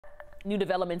New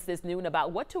developments this noon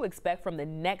about what to expect from the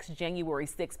next January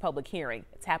 6th public hearing.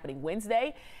 It's happening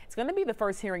Wednesday. It's going to be the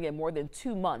first hearing in more than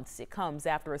 2 months. It comes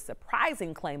after a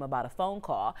surprising claim about a phone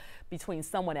call between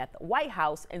someone at the White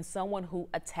House and someone who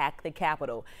attacked the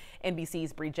Capitol.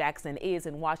 NBC's Bree Jackson is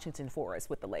in Washington for us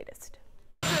with the latest.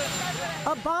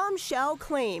 A bombshell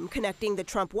claim connecting the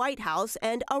Trump White House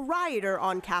and a rioter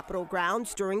on Capitol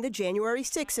grounds during the January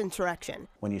 6th insurrection.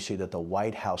 When you see that the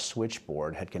White House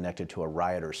switchboard had connected to a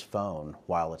rioter's phone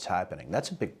while it's happening, that's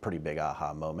a pretty big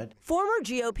aha moment. Former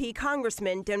GOP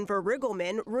Congressman Denver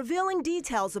Riggleman revealing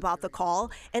details about the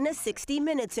call in a 60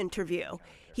 Minutes interview.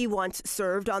 He once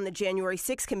served on the January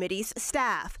 6th committee's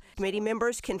staff. Committee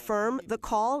members confirm the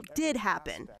call did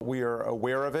happen. We are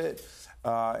aware of it.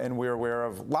 And we're aware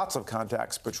of lots of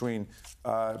contacts between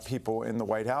people in the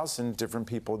White House and different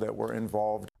people that were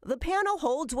involved. The panel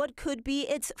holds what could be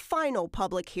its final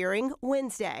public hearing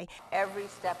Wednesday. Every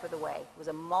step of the way was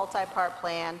a multi-part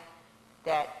plan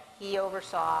that he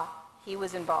oversaw, he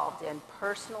was involved in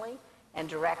personally and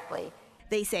directly.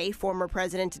 They say former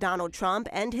President Donald Trump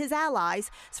and his allies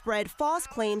spread false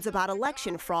claims about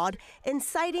election fraud,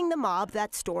 inciting the mob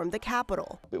that stormed the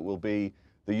Capitol. It will be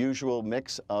the usual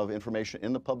mix of information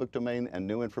in the public domain and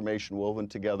new information woven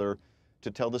together to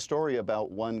tell the story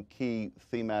about one key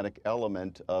thematic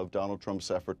element of Donald Trump's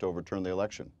effort to overturn the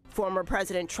election. Former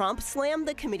President Trump slammed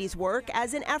the committee's work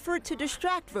as an effort to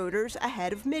distract voters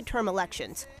ahead of midterm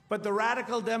elections. But the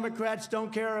radical Democrats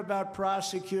don't care about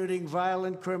prosecuting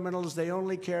violent criminals. They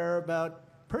only care about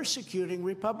persecuting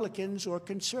Republicans or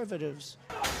conservatives.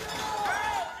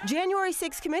 January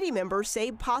 6 committee members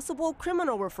say possible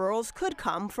criminal referrals could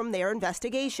come from their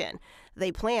investigation.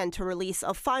 They plan to release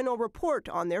a final report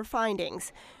on their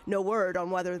findings. No word on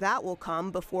whether that will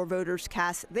come before voters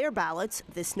cast their ballots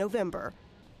this November.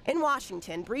 In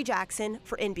Washington, Bree Jackson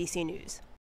for NBC News.